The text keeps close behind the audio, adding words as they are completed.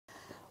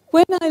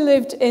When I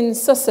lived in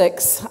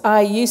Sussex, I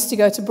used to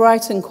go to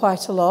Brighton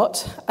quite a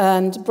lot,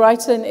 and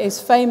Brighton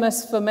is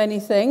famous for many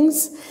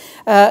things,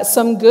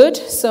 some good,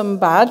 some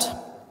bad.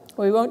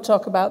 We won't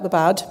talk about the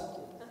bad.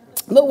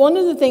 But one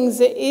of the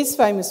things it is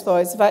famous for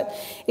is the fact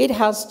it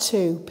has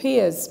two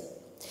piers.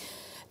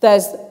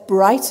 There's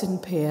Brighton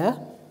Pier,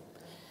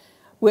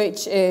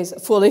 which is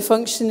fully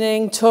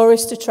functioning,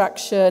 tourist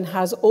attraction,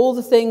 has all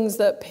the things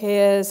that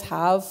piers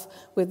have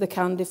with the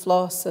candy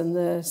floss and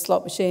the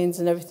slot machines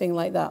and everything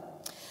like that.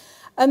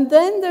 And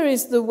then there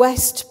is the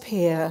West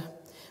Pier,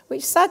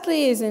 which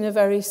sadly is in a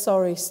very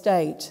sorry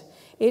state.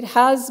 It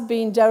has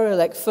been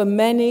derelict for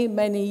many,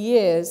 many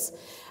years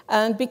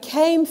and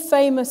became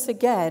famous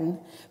again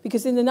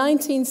because in the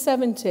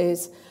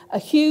 1970s, a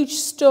huge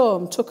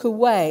storm took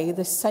away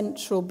the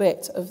central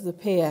bit of the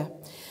pier.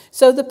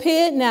 So the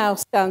pier now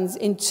stands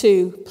in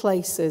two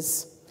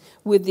places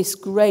with this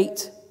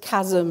great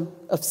chasm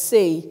of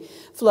sea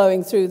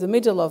flowing through the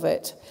middle of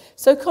it.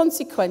 So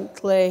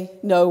consequently,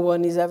 no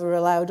one is ever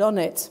allowed on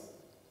it.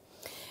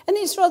 And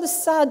it's rather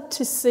sad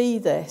to see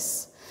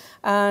this.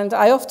 And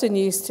I often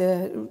used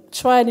to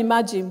try and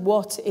imagine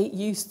what it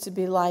used to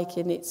be like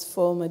in its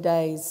former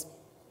days.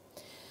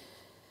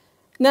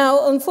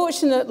 Now,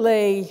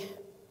 unfortunately,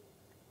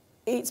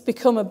 it's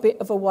become a bit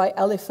of a white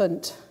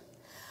elephant.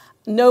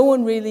 No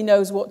one really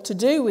knows what to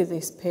do with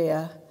this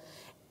pier.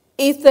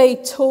 If they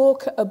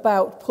talk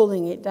about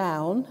pulling it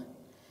down,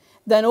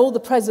 then all the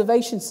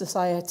preservation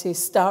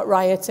societies start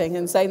rioting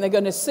and saying they're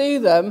going to sue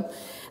them.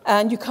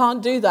 And you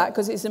can't do that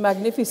because it's a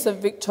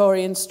magnificent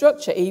Victorian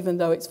structure, even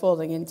though it's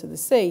falling into the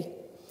sea.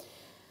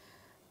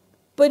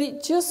 But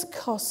it just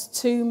costs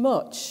too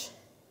much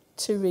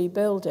to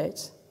rebuild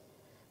it.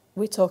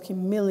 We're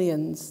talking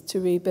millions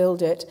to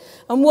rebuild it.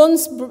 And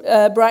once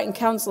Brighton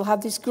Council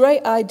had this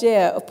great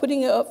idea of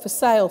putting it up for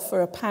sale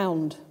for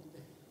 £1.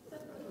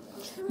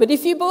 But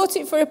if you bought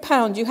it for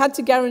 £1, you had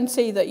to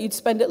guarantee that you'd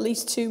spend at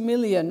least £2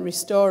 million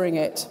restoring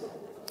it.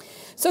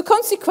 So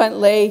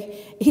consequently,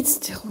 it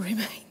still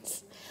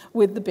remains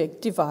with the big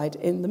divide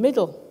in the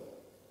middle.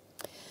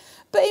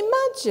 But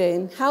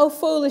imagine how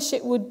foolish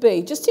it would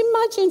be. Just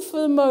imagine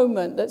for a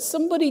moment that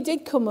somebody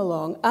did come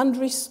along and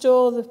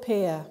restore the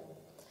pier.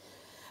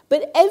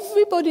 But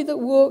everybody that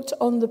walked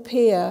on the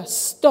pier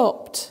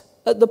stopped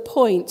at the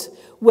point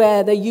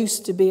where there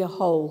used to be a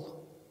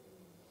hole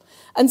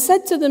and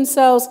said to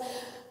themselves,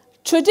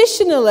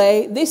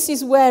 traditionally, this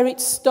is where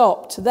it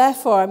stopped,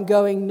 therefore I'm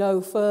going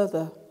no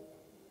further.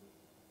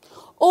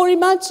 Or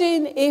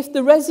imagine if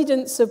the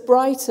residents of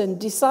Brighton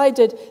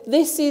decided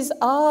this is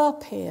our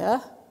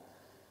pier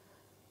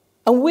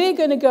and we're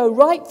going to go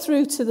right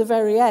through to the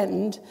very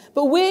end,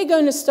 but we're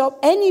going to stop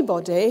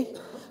anybody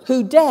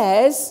who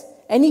dares,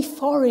 any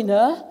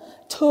foreigner,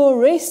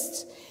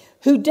 tourist,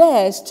 who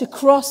dares to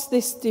cross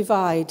this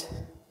divide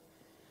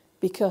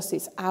because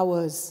it's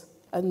ours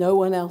and no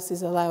one else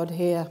is allowed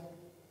here.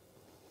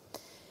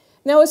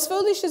 Now, as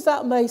foolish as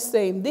that may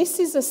seem, this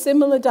is a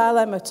similar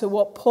dilemma to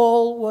what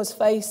Paul was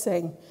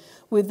facing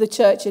with the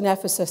church in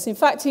Ephesus. In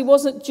fact, he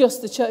wasn't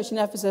just the church in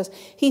Ephesus.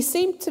 He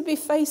seemed to be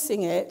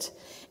facing it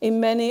in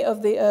many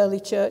of the early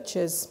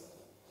churches.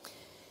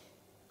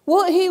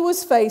 What he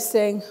was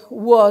facing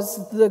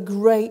was the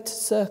great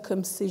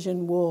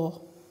circumcision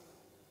war.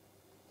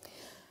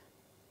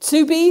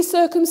 To be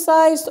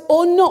circumcised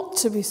or not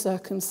to be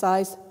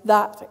circumcised,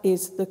 that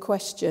is the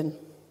question.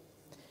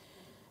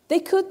 They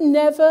could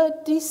never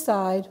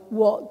decide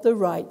what the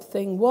right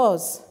thing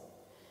was.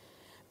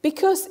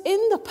 Because in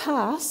the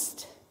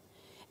past,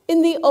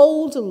 in the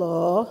old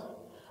law,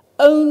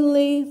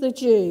 only the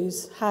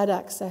Jews had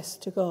access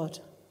to God.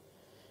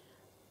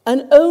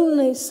 And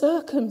only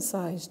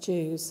circumcised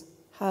Jews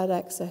had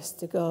access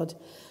to God.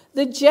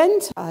 The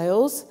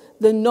Gentiles,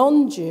 the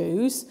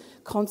non-Jews,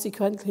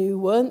 consequently who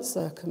weren't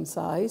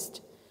circumcised,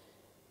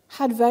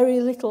 had very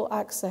little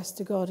access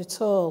to God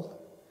at all.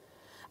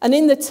 And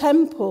in the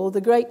temple,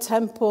 the great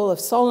temple of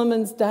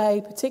Solomon's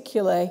day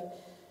particularly,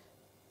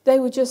 they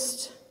were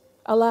just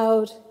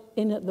allowed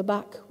in at the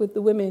back with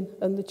the women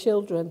and the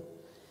children.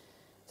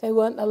 They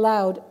weren't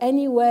allowed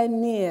anywhere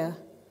near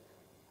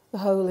the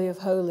Holy of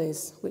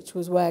Holies, which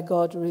was where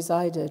God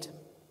resided.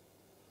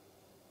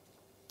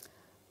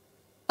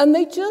 And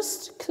they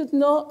just could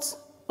not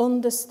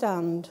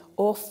understand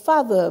or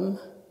fathom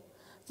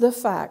the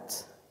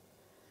fact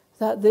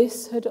that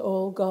this had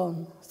all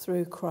gone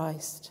through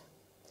Christ.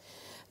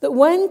 That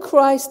when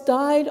Christ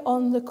died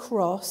on the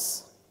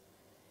cross,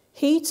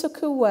 he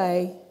took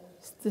away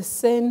the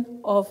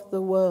sin of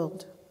the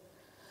world.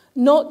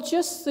 Not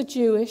just the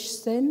Jewish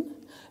sin,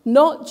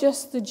 not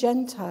just the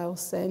Gentile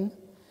sin,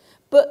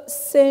 but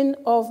sin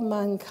of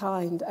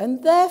mankind,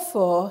 and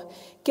therefore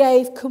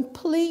gave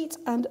complete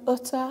and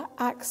utter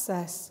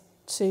access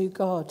to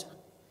God.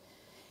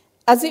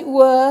 As it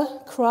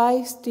were,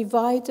 Christ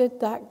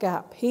divided that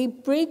gap. He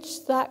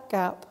bridged that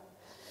gap.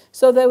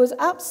 So there was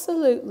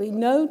absolutely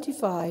no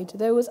divide,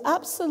 there was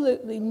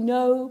absolutely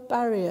no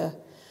barrier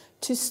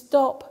to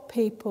stop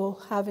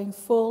people having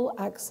full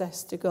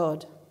access to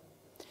God.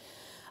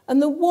 And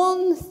the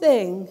one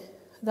thing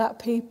that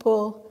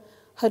people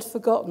had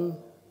forgotten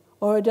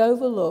or had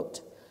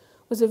overlooked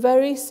was a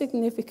very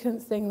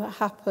significant thing that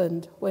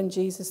happened when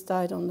Jesus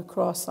died on the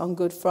cross on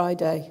Good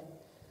Friday.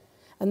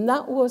 And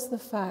that was the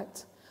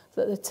fact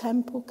that the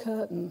temple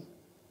curtain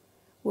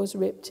was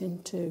ripped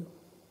in two.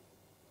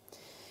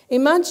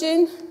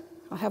 Imagine,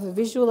 I have a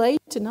visual aid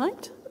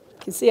tonight. You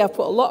can see I've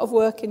put a lot of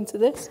work into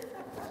this.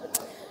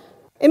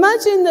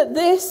 Imagine that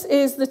this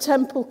is the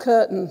temple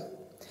curtain.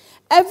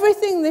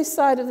 Everything this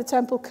side of the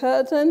temple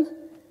curtain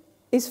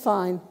is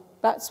fine.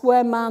 That's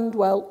where man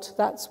dwelt.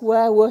 That's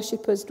where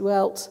worshippers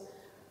dwelt.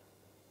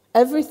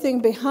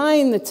 Everything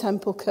behind the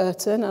temple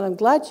curtain, and I'm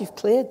glad you've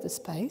cleared the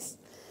space,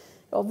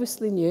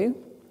 obviously new,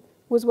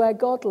 was where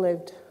God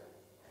lived.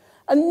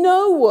 And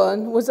no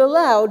one was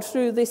allowed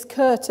through this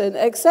curtain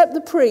except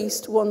the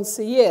priest once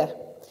a year.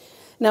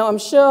 Now, I'm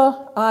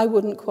sure I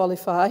wouldn't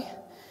qualify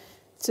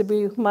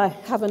to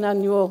have an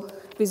annual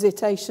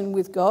visitation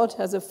with God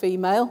as a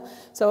female,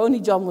 so only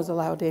John was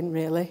allowed in,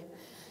 really,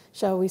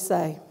 shall we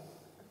say.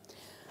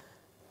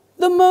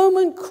 The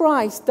moment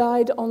Christ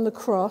died on the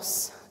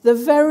cross, the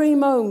very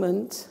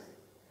moment,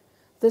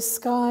 the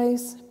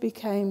skies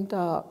became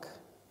dark.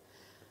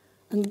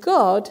 And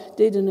God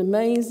did an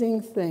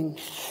amazing thing.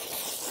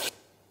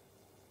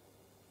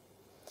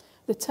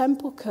 The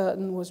temple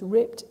curtain was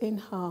ripped in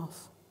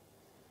half.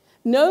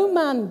 No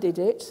man did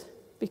it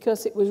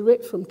because it was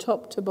ripped from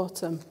top to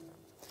bottom.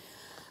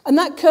 And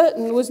that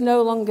curtain was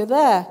no longer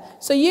there.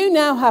 So you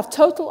now have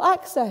total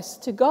access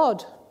to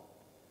God.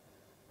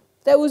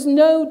 There was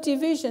no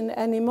division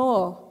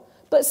anymore.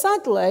 But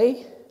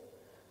sadly,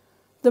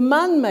 the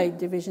man-made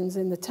divisions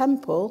in the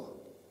temple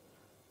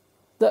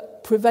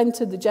that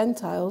prevented the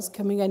Gentiles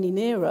coming any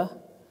nearer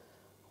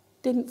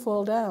didn't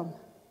fall down.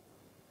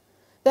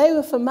 They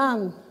were for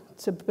man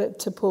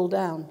to pull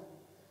down.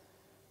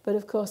 But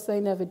of course they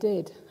never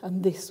did,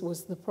 and this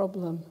was the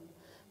problem.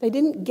 They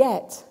didn't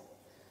get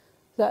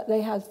that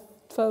they had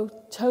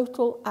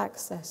total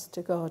access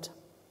to God.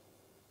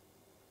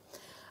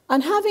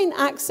 And having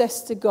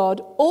access to God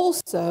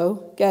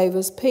also gave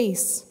us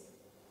peace.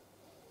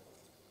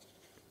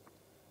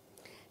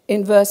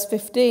 In verse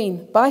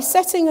 15, by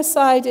setting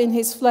aside in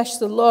his flesh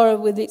the law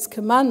with its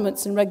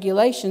commandments and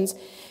regulations,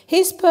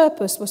 his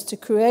purpose was to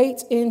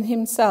create in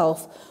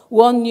himself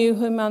one new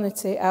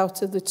humanity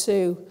out of the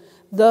two,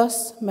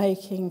 thus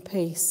making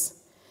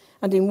peace,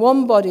 and in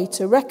one body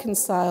to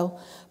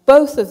reconcile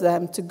both of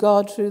them to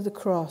God through the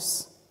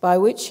cross, by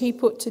which he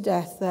put to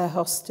death their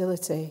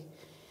hostility.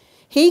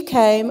 He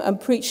came and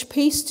preached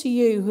peace to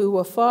you who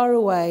were far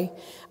away,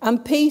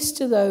 and peace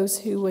to those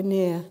who were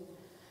near.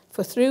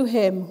 For through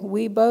him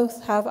we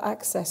both have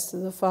access to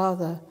the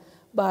Father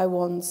by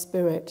one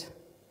Spirit.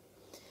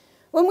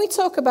 When we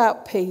talk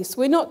about peace,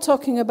 we're not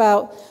talking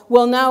about,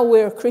 well, now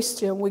we're a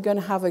Christian, we're going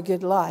to have a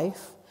good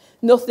life.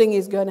 Nothing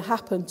is going to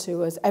happen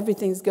to us.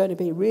 Everything's going to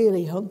be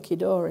really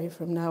hunky-dory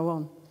from now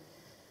on.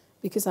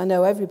 Because I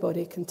know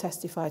everybody can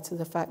testify to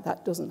the fact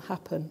that doesn't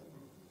happen.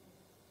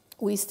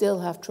 We still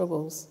have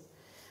troubles.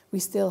 We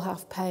still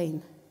have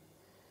pain.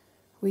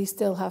 We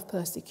still have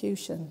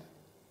persecution.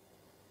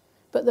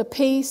 But the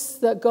peace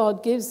that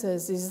God gives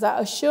us is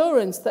that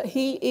assurance that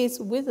he is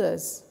with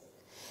us,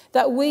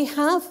 that we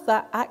have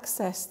that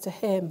access to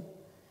him,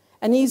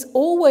 and he's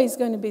always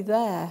going to be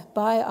there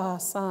by our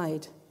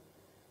side.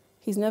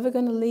 He's never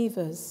going to leave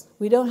us.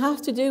 We don't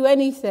have to do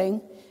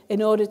anything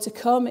in order to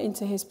come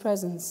into his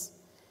presence.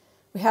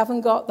 We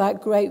haven't got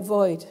that great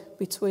void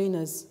between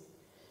us.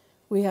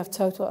 We have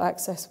total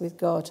access with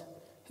God,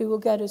 who will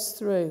get us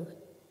through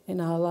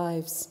in our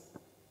lives.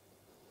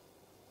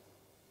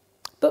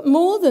 But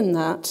more than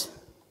that,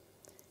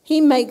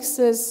 he makes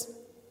us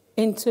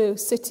into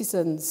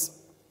citizens.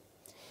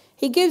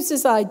 He gives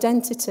us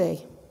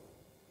identity.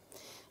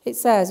 It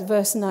says,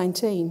 verse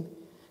 19,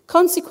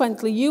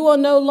 consequently, you are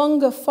no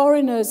longer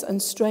foreigners and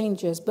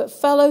strangers, but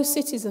fellow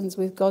citizens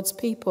with God's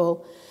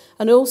people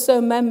and also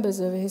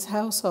members of his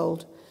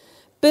household,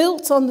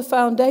 built on the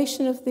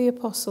foundation of the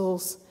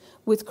apostles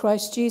with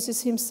Christ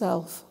Jesus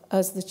himself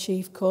as the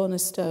chief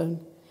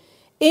cornerstone.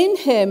 In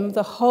him,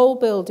 the whole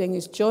building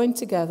is joined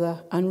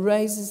together and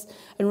rises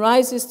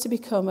to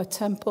become a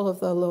temple of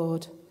the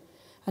Lord.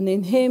 And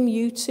in him,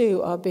 you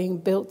too are being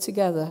built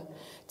together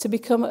to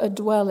become a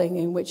dwelling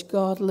in which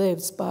God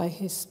lives by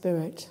his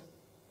Spirit.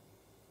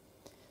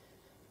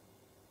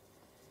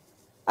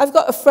 I've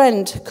got a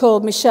friend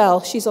called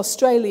Michelle. She's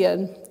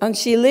Australian, and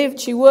she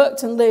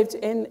worked and lived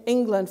in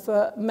England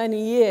for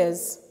many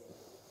years.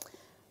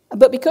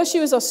 But because she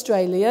was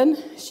Australian,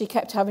 she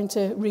kept having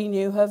to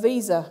renew her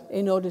visa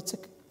in order to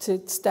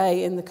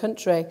stay in the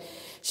country.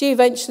 She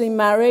eventually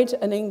married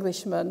an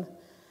Englishman,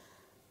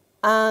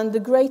 and the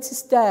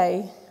greatest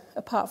day,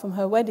 apart from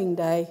her wedding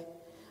day,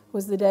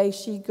 was the day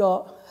she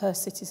got her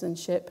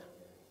citizenship.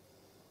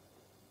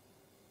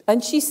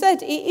 And she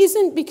said, it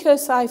isn't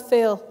because I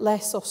feel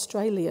less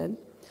Australian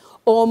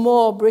or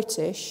more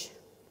British.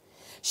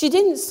 She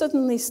didn't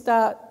suddenly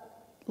start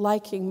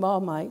liking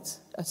Marmite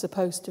as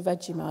opposed to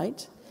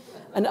Vegemite,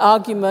 an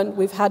argument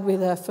we've had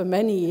with her for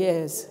many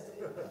years.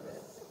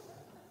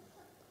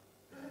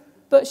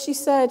 But she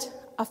said,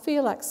 I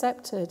feel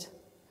accepted.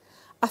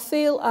 I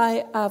feel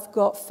I have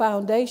got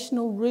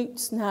foundational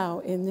roots now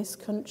in this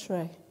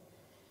country.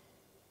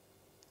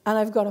 And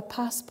I've got a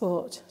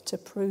passport to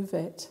prove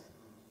it.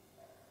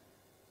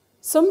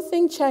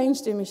 Something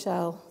changed in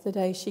Michelle the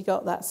day she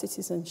got that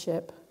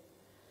citizenship.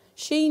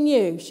 She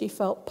knew she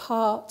felt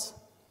part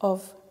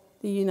of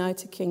the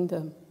United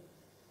Kingdom.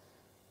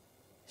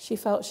 She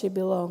felt she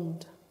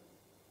belonged.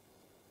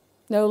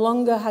 No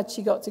longer had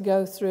she got to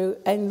go through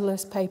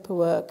endless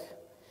paperwork.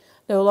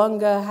 No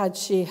longer had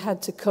she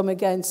had to come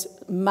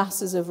against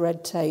masses of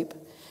red tape,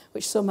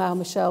 which somehow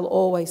Michelle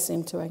always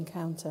seemed to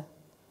encounter.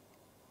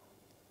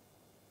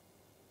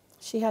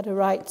 She had a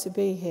right to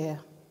be here.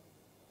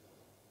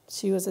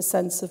 She was a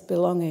sense of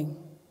belonging.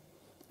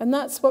 And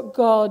that's what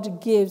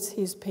God gives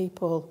his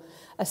people,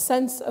 a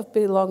sense of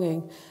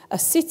belonging, a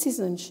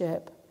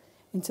citizenship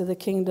into the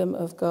kingdom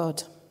of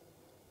God.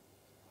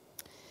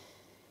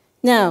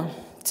 Now,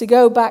 to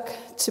go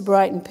back to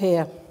Brighton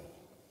Pier.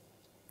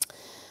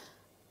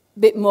 A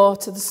bit more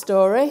to the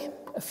story.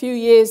 A few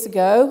years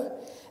ago,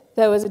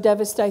 there was a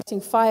devastating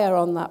fire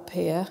on that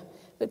pier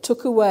that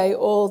took away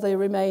all the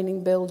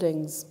remaining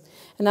buildings.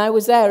 And I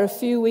was there a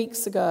few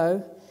weeks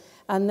ago,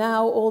 and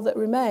now all that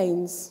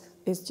remains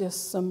is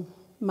just some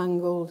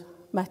mangled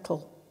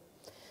metal.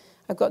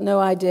 I've got no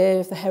idea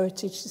if the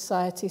Heritage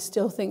Society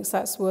still thinks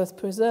that's worth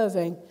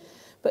preserving,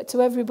 but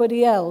to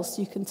everybody else,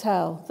 you can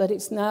tell that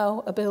it's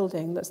now a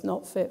building that's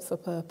not fit for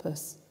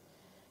purpose.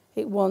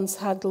 It once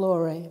had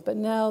glory, but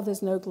now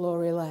there's no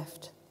glory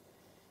left.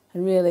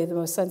 And really, the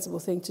most sensible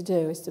thing to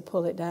do is to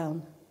pull it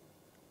down.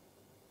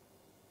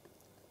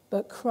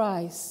 But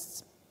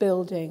Christ's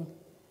building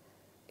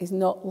is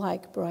not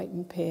like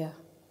Brighton Pier.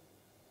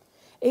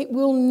 It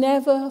will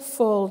never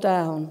fall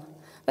down.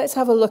 Let's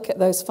have a look at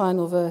those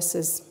final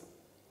verses.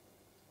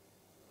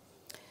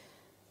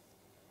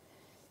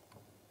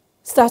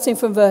 Starting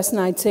from verse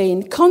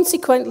 19.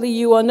 Consequently,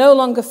 you are no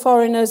longer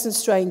foreigners and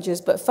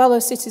strangers, but fellow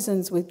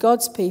citizens with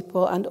God's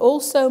people and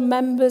also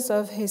members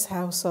of his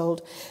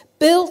household,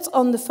 built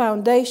on the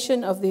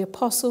foundation of the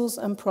apostles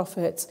and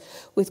prophets,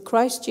 with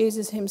Christ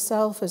Jesus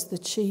himself as the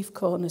chief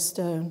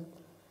cornerstone.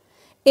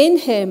 In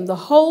him, the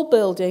whole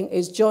building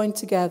is joined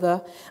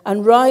together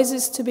and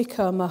rises to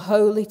become a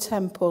holy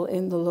temple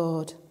in the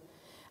Lord.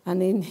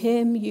 And in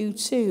him, you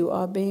too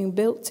are being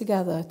built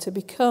together to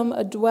become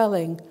a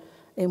dwelling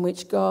in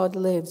which God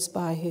lives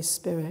by his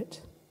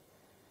Spirit.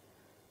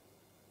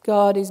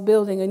 God is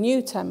building a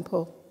new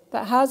temple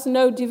that has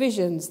no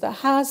divisions, that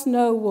has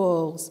no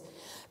walls.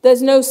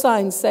 There's no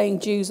sign saying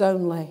Jews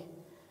only.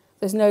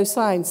 There's no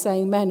sign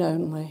saying men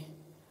only.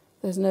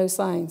 There's no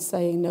sign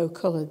saying no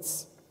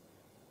coloureds.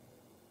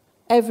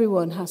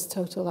 Everyone has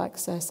total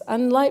access.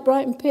 And like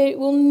Brighton Pier, it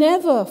will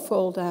never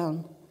fall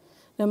down,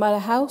 no matter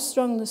how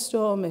strong the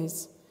storm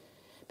is,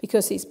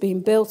 because it's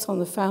been built on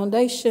the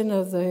foundation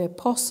of the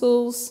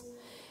apostles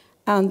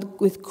and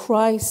with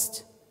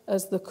Christ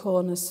as the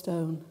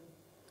cornerstone,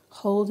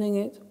 holding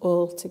it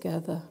all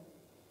together.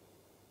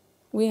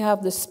 We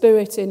have the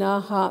Spirit in our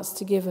hearts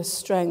to give us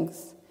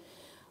strength.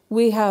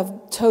 We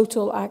have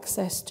total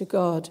access to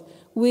God.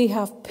 We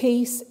have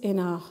peace in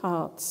our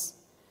hearts.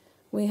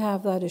 We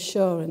have that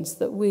assurance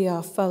that we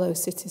are fellow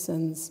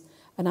citizens,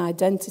 an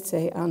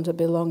identity and a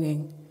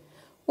belonging.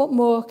 What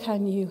more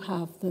can you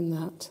have than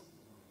that?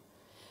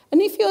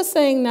 And if you're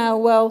saying now,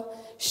 well,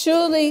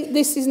 surely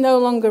this is no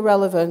longer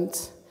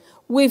relevant.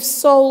 We've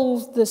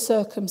solved the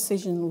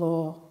circumcision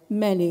law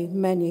many,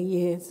 many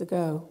years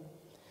ago.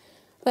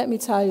 Let me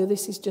tell you,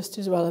 this is just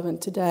as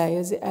relevant today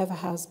as it ever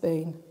has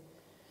been.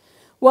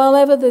 While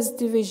ever there's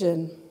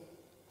division,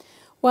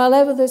 while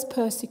ever there's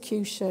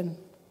persecution,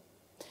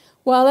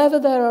 while ever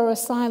there are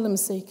asylum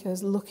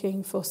seekers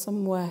looking for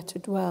somewhere to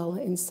dwell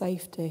in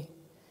safety,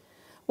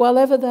 while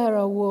ever there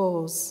are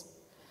wars,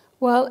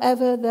 while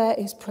ever there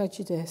is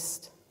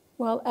prejudice,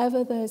 while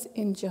ever there's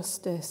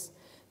injustice,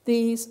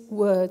 these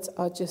words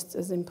are just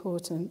as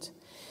important.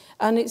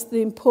 And it's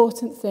the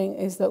important thing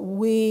is that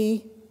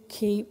we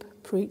keep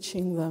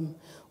preaching them.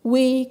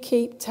 We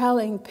keep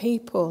telling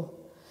people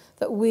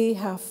that we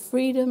have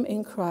freedom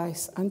in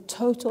Christ and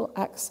total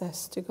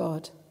access to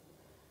God.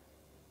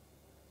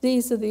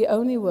 These are the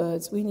only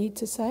words we need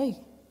to say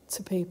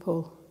to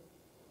people.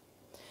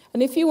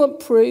 And if you want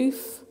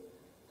proof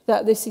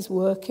that this is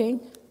working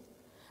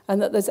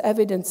and that there's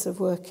evidence of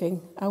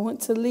working, I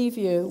want to leave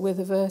you with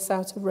a verse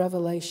out of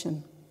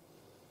Revelation.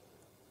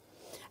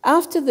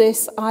 After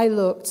this I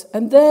looked,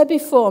 and there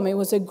before me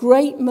was a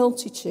great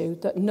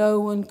multitude that no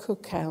one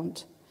could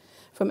count,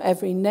 from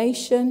every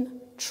nation,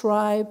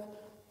 tribe,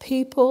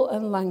 people,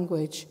 and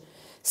language,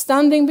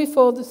 standing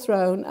before the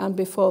throne and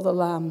before the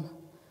Lamb.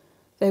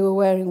 They were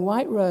wearing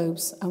white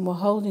robes and were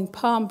holding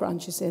palm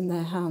branches in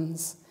their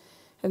hands.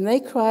 And they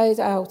cried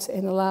out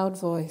in a loud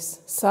voice,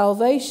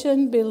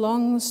 "Salvation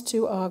belongs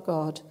to our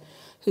God,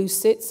 who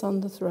sits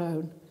on the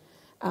throne,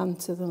 and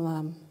to the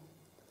Lamb."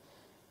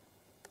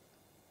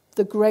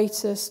 The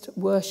greatest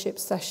worship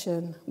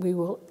session we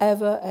will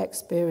ever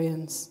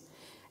experience.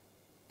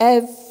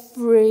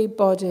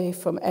 Everybody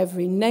from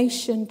every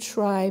nation,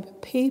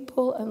 tribe,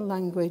 people and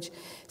language,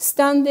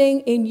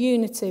 standing in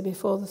unity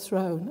before the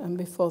throne and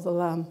before the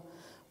Lamb,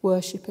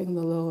 worshipping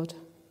the Lord.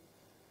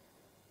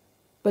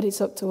 But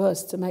it's up to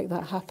us to make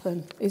that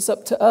happen. It's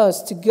up to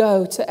us to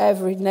go to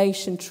every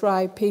nation,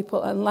 tribe,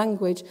 people and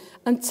language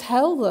and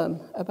tell them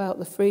about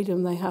the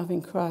freedom they have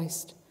in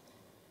Christ.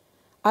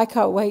 I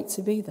can't wait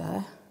to be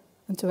there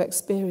and to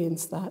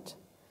experience that.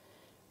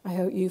 I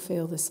hope you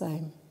feel the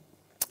same.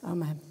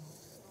 Amen.